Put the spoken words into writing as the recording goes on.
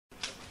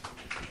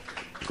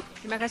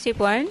Terima kasih,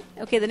 Puan.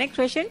 Okay, the next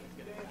question.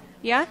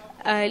 Yeah.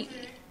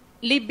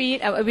 Lee Bin,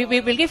 we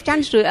will give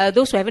chance to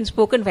those who haven't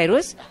spoken,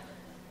 Virus.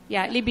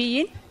 Yeah, Lee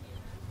Bin.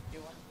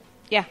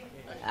 Yeah.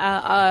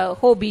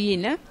 Ho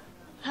Bin.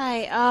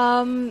 Hi.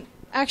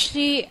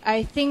 Actually,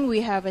 I think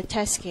we have a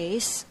test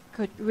case.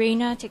 Could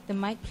Reina take the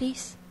mic,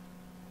 please?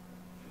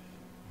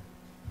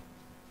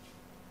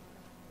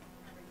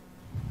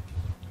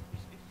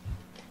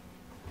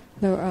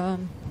 Hello,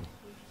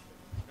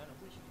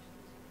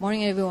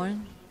 morning,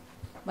 everyone.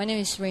 My name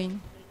is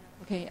Rain.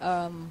 Okay,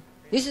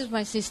 this is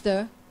my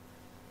sister.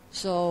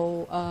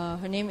 So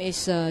her name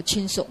is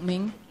Chin Sok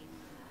Ming.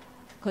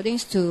 According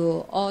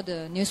to all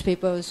the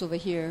newspapers over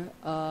here,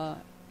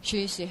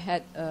 she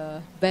had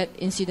bad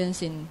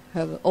incidents in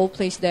her old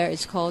place there.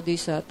 It's called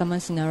this Taman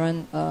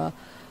Sinaran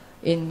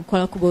in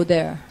Kuala Kubo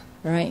there,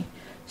 right?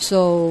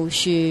 So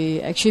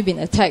she actually been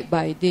attacked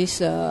by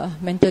this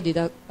mental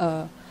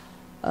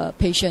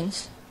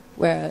patients,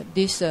 where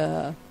this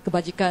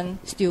kebajikan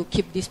still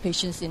keep these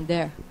patients in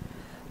there,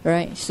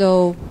 right?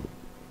 So,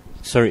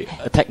 sorry,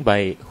 attacked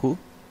by who?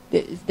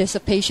 There's a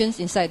patient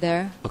inside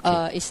there.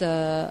 Okay. It's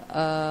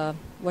a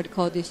what do you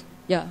call this?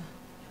 Yeah.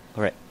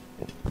 All right.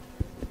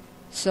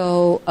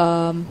 So,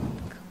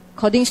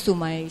 according to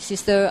my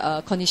sister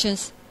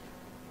conditions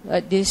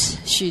like this,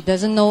 she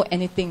doesn't know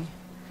anything.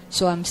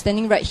 So I'm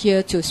standing right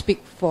here to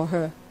speak for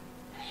her,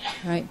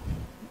 right?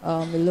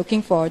 We're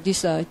looking for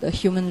this the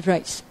human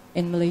rights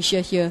in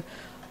Malaysia here.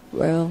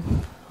 Well,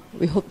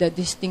 we hope that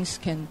these things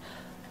can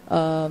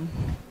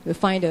we'll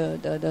find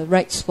the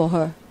rights for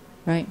her,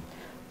 right?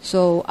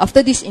 So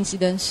after these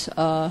incidents,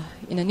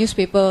 in the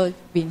newspaper,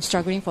 been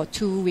struggling for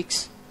 2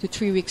 weeks to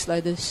 3 weeks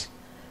like this,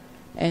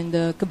 and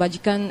the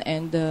Kebajikan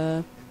and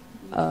the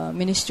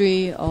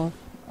Ministry of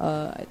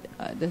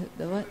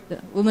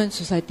the Women's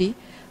Society,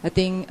 I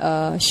think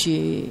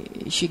she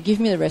gave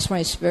me the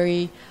response. It's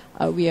very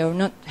we are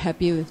not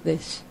happy with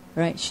this,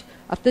 right?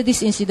 After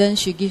this incident,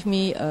 she gave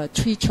me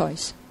two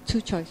choice.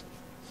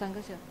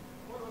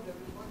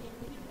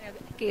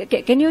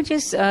 Can you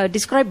just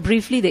describe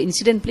briefly the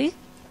incident, please?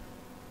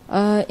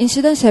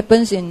 Incidents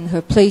happens in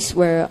her place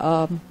where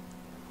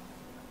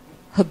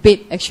her bed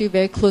actually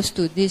very close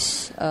to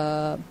this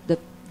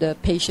the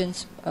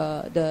patients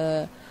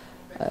the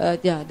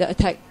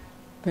attacked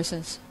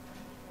persons.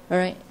 All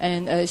right,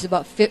 and it's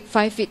about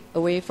 5 feet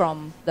away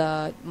from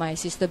my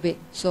sister bed.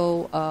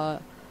 So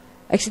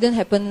accident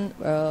happened.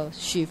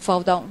 She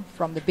fell down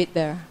from the bed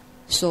there,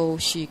 so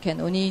she can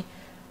only.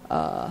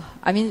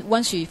 I mean,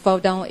 once she fell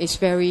down, it's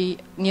very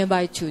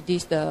nearby to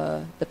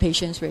the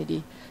patients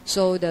already.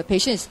 So the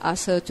patient is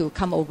asked her to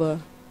come over,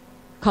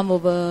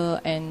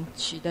 and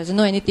she doesn't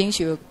know anything.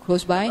 She will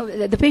close by. Oh,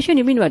 the patient,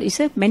 you mean what? Is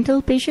a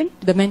mental patient?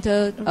 The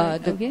mental,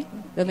 right. Okay.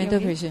 The mental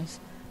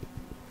patients.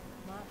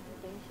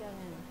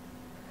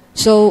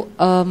 So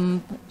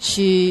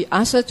she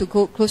asked her to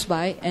go close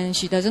by, and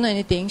she doesn't know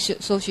anything.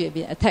 So she had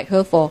been attacked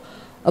her for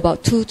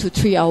about 2 to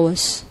 3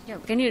 hours. Yeah.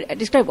 Can you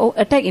describe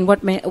attack in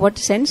what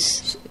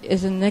sense?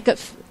 It's a naked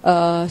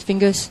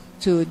fingers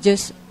to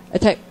just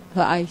attack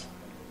her eyes.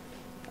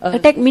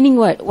 Attack meaning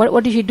what?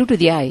 What did she do to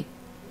the eye?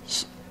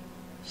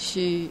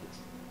 She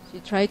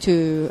tried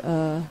to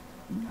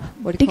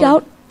Take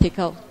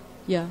out.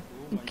 Yeah.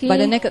 Okay. By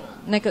the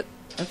naked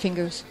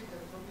fingers.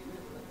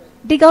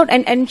 Dig out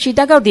and she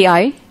dug out the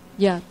eye.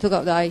 Yeah, took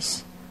out the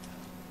eyes.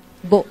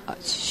 But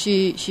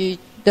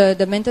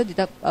the mental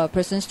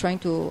person's trying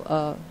to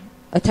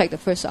attack the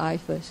first eye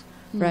first,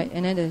 right?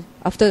 And then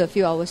after a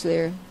few hours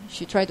later,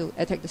 she tried to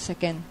attack the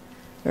second,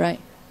 right?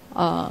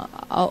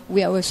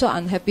 We are so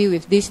unhappy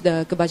with this,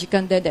 the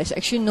Kebajikan, that there's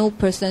actually no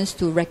persons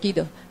to recce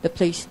the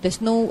place.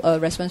 There's no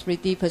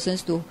responsibility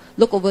persons to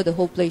look over the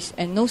whole place,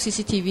 and no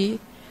CCTV,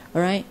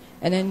 all right?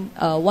 And then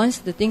once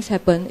the things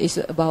happen, is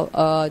about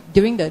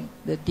during the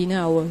dinner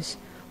hours,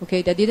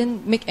 okay? They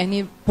didn't make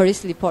any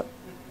police report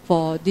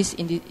for this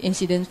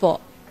incident for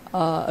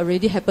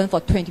already happened for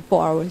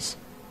 24 hours,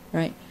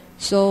 right?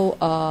 So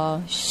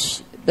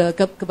the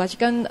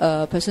Kebajikan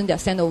person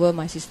that sent over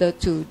my sister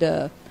to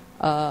the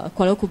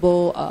Kuala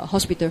Kubo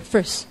hospital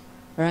first,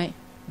 right?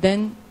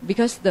 Then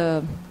because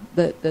the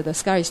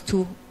scar is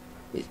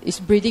it's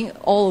bleeding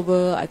all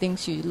over, I think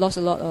she lost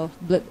a lot of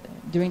blood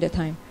during that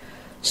time.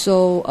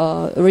 So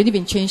already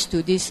been changed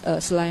to this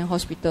Selayang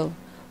hospital.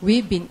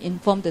 We've been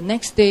informed the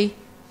next day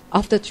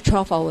after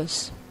 12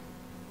 hours.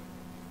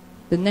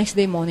 The next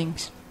day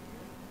mornings.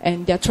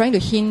 And they're trying to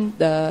hint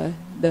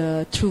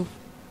the truth.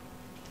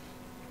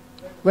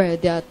 Where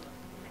they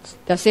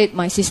said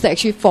my sister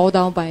actually fall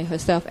down by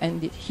herself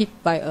and hit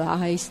by her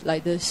eyes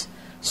like this.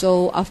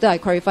 So after I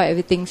clarify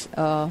everything,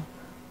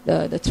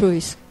 the truth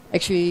is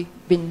actually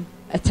been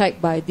attacked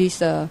by this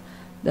the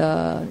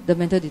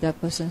mental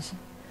disturbed persons.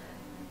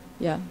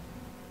 Yeah.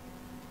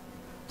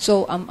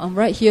 So I'm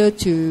right here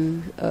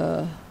to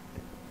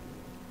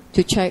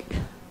check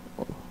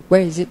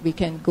where is it we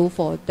can go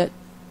for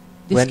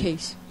this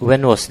case.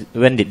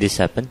 When did this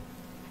happen?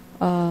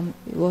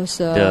 It was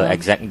the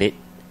exact date.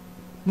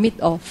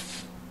 Mid of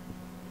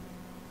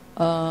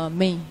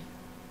May,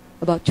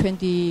 about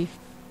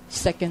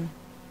 22nd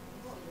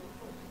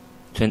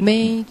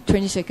May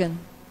 22nd.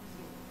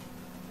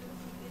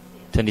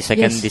 22nd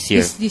Yes, this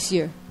year. This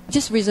year.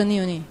 Just recently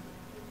only.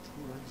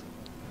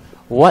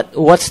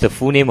 What's the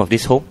full name of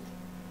this home?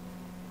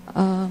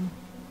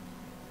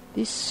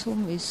 This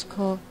home is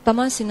called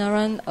Taman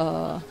Sinaran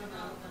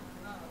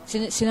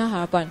Sinar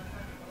Harapan.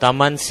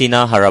 Taman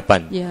Sinar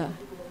Harapan. Yeah.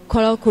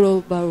 Kuala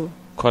Kubo Baru.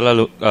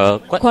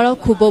 What? Kuala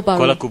Kubo Baru.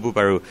 Kuala Kubu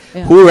Baru.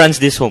 Yeah. Who runs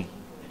this home?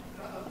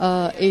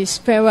 Is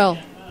Farewell.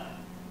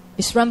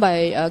 It's run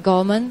by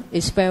government.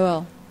 It's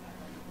Farewell.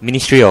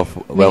 Ministry of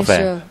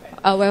Welfare. Ministry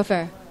of,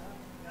 Welfare.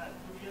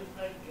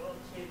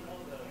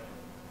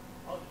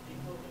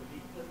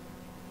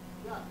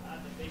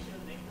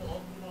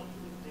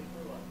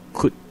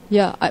 Could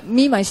Yeah,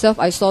 me myself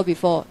I saw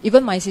before.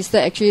 Even my sister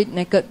actually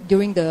naked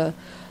during the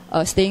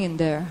staying in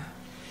there.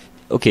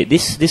 okay,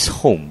 this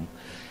home,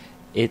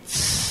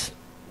 is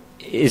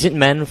it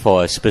meant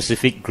for a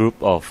specific group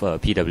of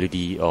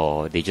PWD,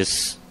 or they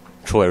just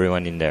throw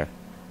everyone in there?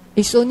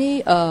 It's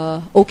only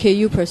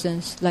OKU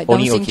persons like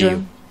Only Down OKU.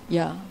 syndrome.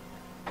 Yeah.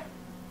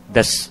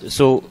 That's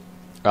so.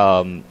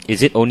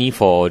 Is it only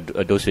for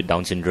those with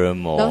Down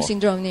syndrome, or Down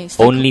syndrome only.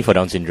 only for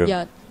Down syndrome?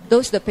 Yeah.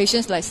 Those the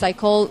patients like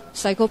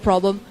psycho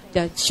problem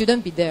that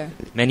shouldn't be there.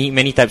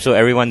 Many types. So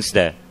everyone's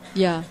there.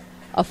 Yeah.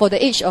 For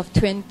the age of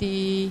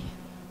 15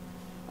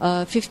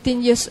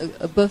 years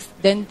above,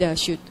 then there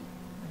should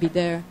be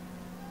there.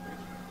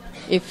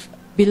 If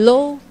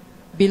below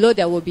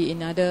there will be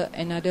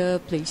another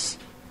place.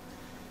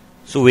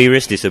 So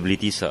various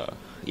disabilities are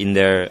in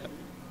there.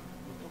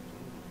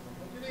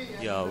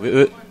 Yeah.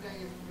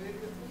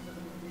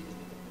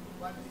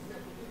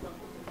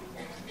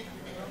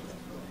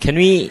 Can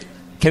we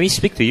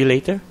speak to you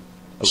later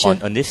Sure.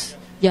 on this?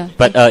 Yeah.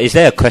 But is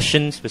there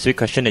a specific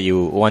question that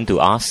you want to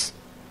ask?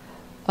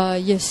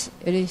 Yes,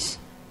 it is.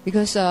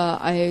 Because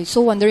I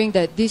so wondering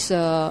that this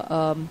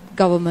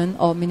government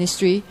or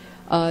ministry,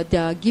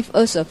 they give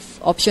us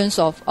options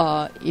of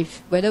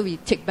if whether we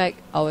take back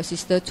our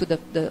sister to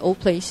the old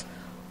place,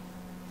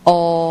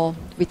 or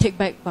we take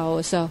back by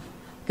ourselves.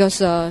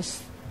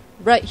 Because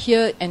right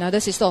here, another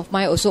sister of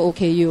mine also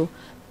OKU,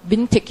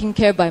 been taken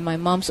care by my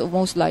mom's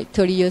almost like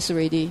 30 years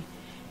already.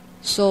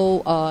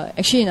 So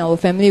actually in our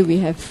family we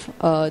have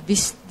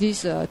these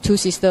two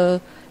sisters,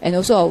 and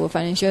also our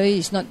financially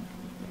is not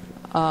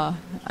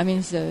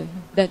it's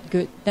that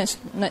good. That's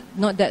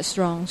not that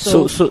strong.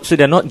 So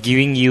they're not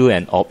giving you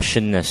an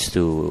option as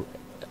to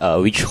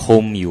which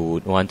home you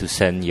would want to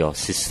send your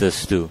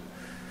sisters to.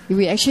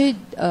 We actually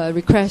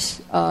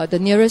request the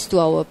nearest to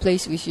our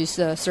place, which is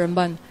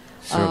Seremban.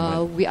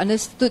 We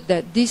understood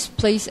that this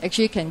place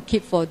actually can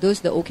keep for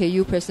the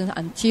OKU person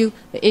until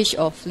the age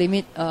of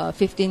limit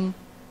 15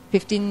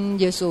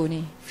 years old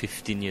only.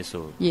 15 years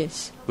old.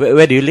 Yes.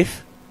 Where do you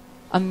live?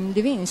 I'm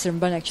living in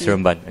Seremban actually.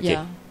 Seremban, okay.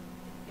 Yeah.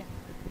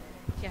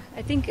 Yeah,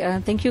 I think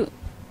thank you,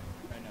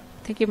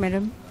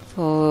 madam,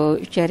 for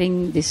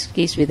sharing this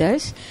case with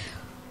us.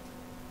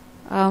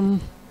 We'll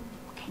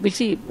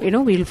see.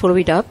 We'll follow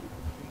it up.